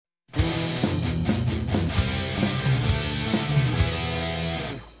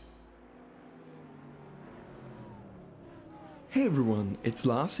Hey everyone, it's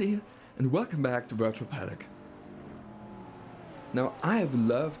Lars here, and welcome back to Virtual Paddock. Now, I have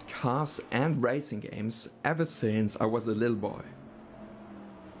loved cars and racing games ever since I was a little boy.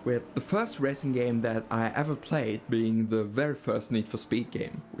 With the first racing game that I ever played being the very first Need for Speed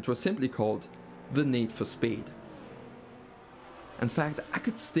game, which was simply called The Need for Speed. In fact, I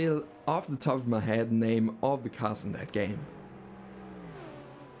could still, off the top of my head, name all the cars in that game.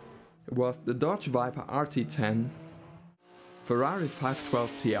 It was the Dodge Viper RT10, Ferrari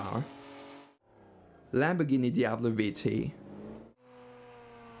 512 TR, Lamborghini Diablo VT,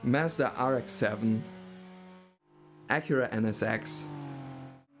 Mazda RX-7, Acura NSX,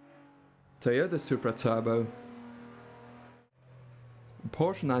 Toyota Supra Turbo,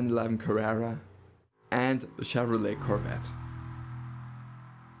 Porsche 911 Carrera, and the Chevrolet Corvette.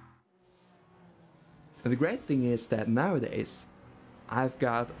 And the great thing is that nowadays I've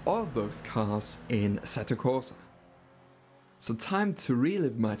got all those cars in Assetto Corsa. So time to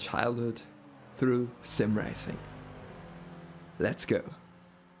relive my childhood through sim racing. Let's go.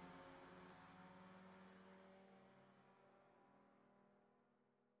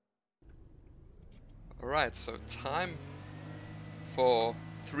 Alright, so time for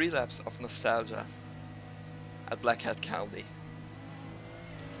 3 laps of nostalgia at Black Hat County.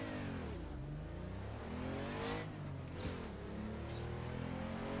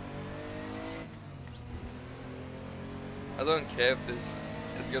 I don't care if this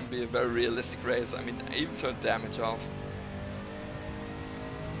is going to be a very realistic race. I mean, I even turned damage off.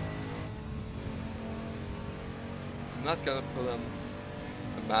 I'm not going to put on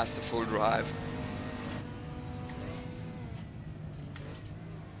a masterful drive.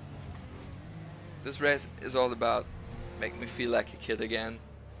 This race is all about making me feel like a kid again.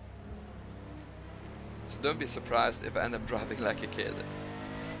 So don't be surprised if I end up driving like a kid.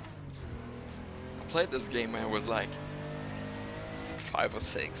 I played this game when I was like 5 or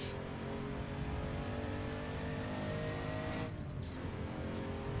 6.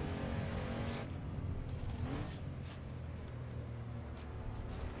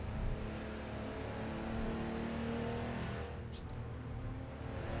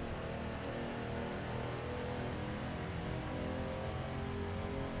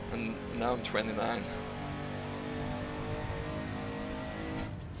 And now I'm 29.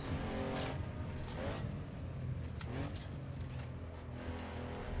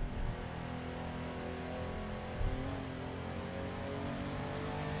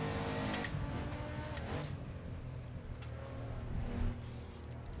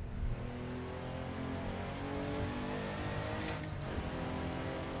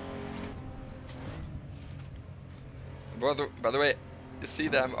 By the way, you see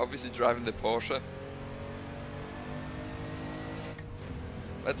that I'm obviously driving the Porsche.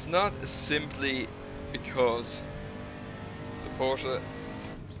 That's not simply because the Porsche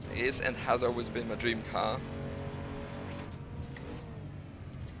is and has always been my dream car.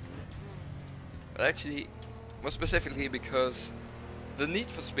 But actually, more specifically because the Need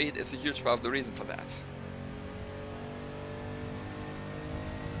for Speed is a huge part of the reason for that.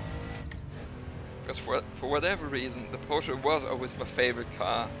 Because for whatever reason, the Porsche was always my favorite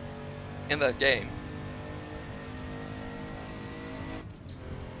car in that game.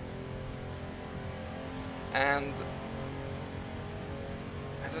 And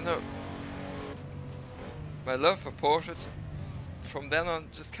I don't know, my love for Porsches from then on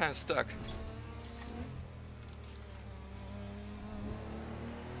just kind of stuck.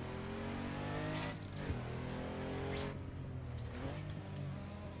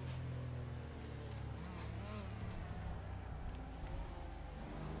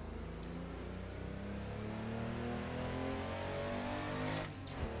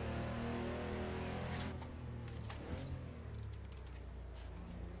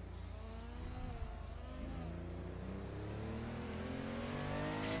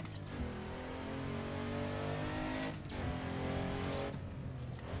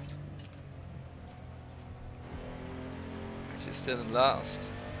 Still in last.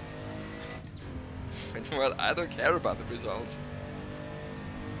 And you know what? I don't care about the results.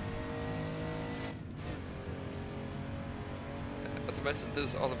 As I mentioned, this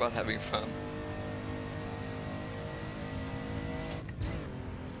is all about having fun.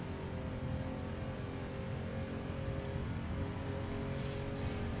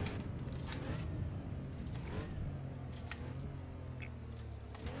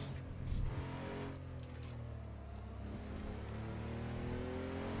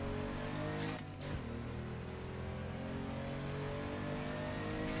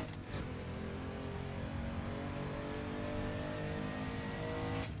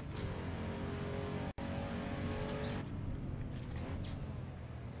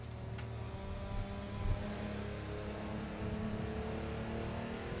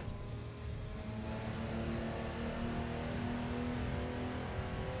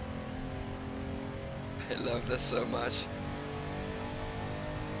 I love this so much.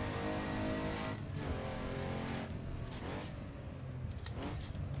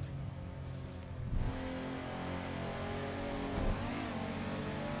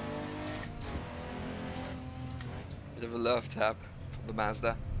 Bit of a love tap from the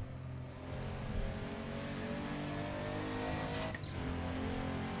Mazda.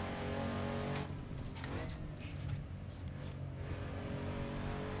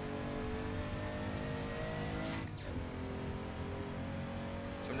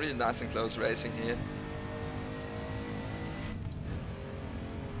 Some really nice and close racing here.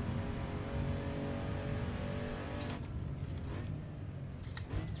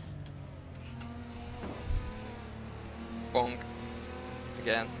 Bonk.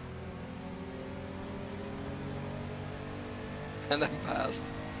 Again. And then passed.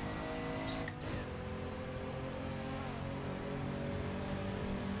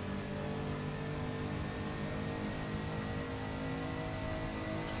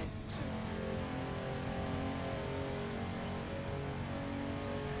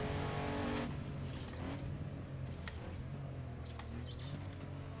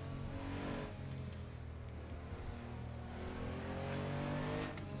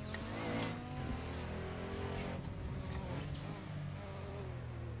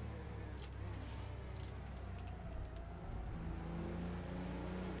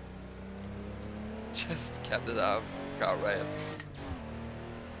 Just kept it out of guardrail.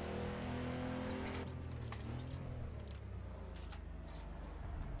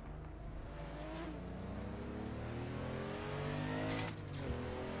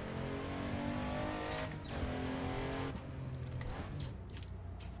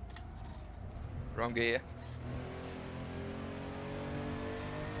 Wrong gear.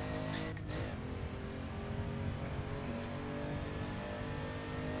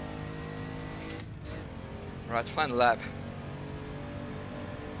 Right, final lap.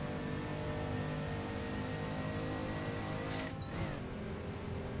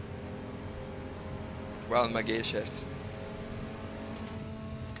 Well, my gear shifts.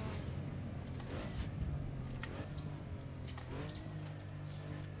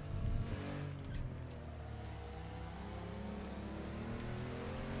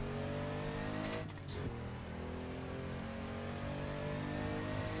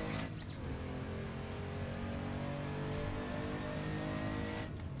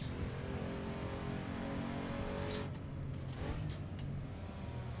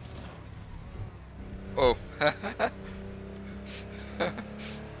 Oh.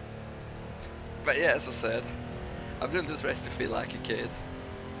 But yeah, as I said, I'm doing this race to feel like a kid.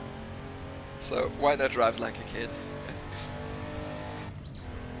 So why not drive like a kid?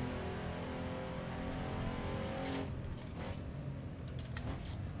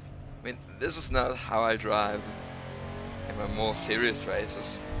 I mean, this is not how I drive in my more serious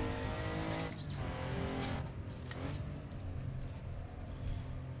races.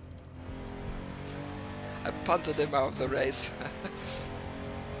 I punted him out of the race.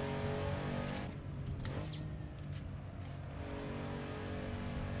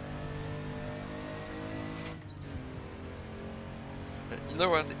 You know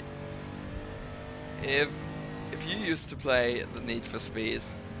what? If you used to play the Need for Speed,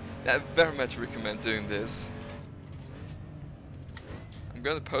 I very much recommend doing this. I'm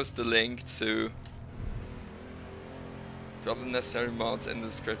gonna post the link to all the necessary mods in the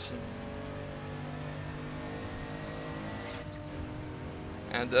description.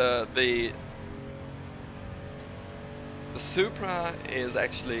 And the Supra is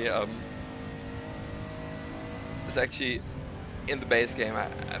actually in the base game. I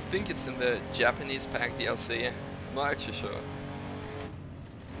think it's in the Japanese pack DLC. I'm not actually sure.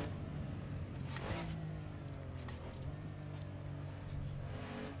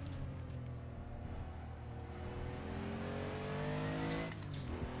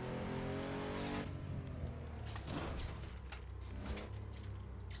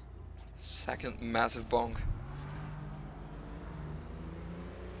 Second massive bonk.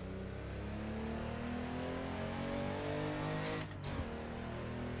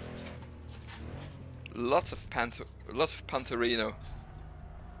 Lots of Pantorino.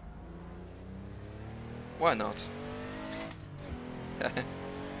 Why not?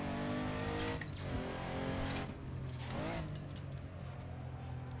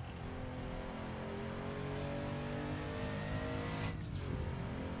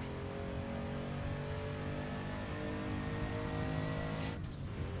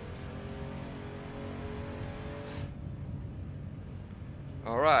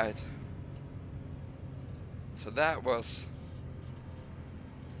 Alright. So that was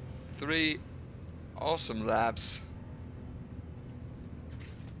 3 awesome laps.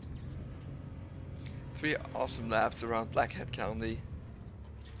 3 awesome laps around Blackhead County.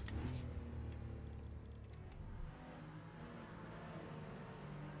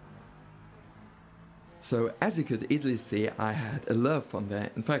 So as you could easily see, I had a lot of fun there.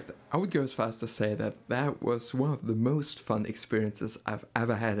 In fact, I would go as far as to say that that was one of the most fun experiences I've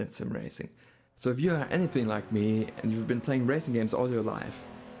ever had in sim racing. So if you are anything like me and you've been playing racing games all your life,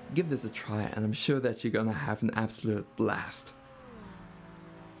 give this a try and I'm sure that you're gonna have an absolute blast.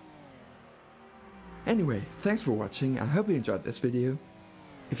 Anyway, thanks for watching, I hope you enjoyed this video.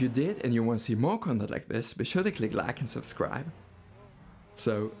 If you did and you want to see more content like this, be sure to click like and subscribe.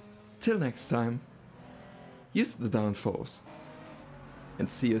 So, till next time, use the downforce, and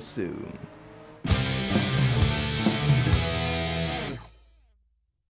see you soon.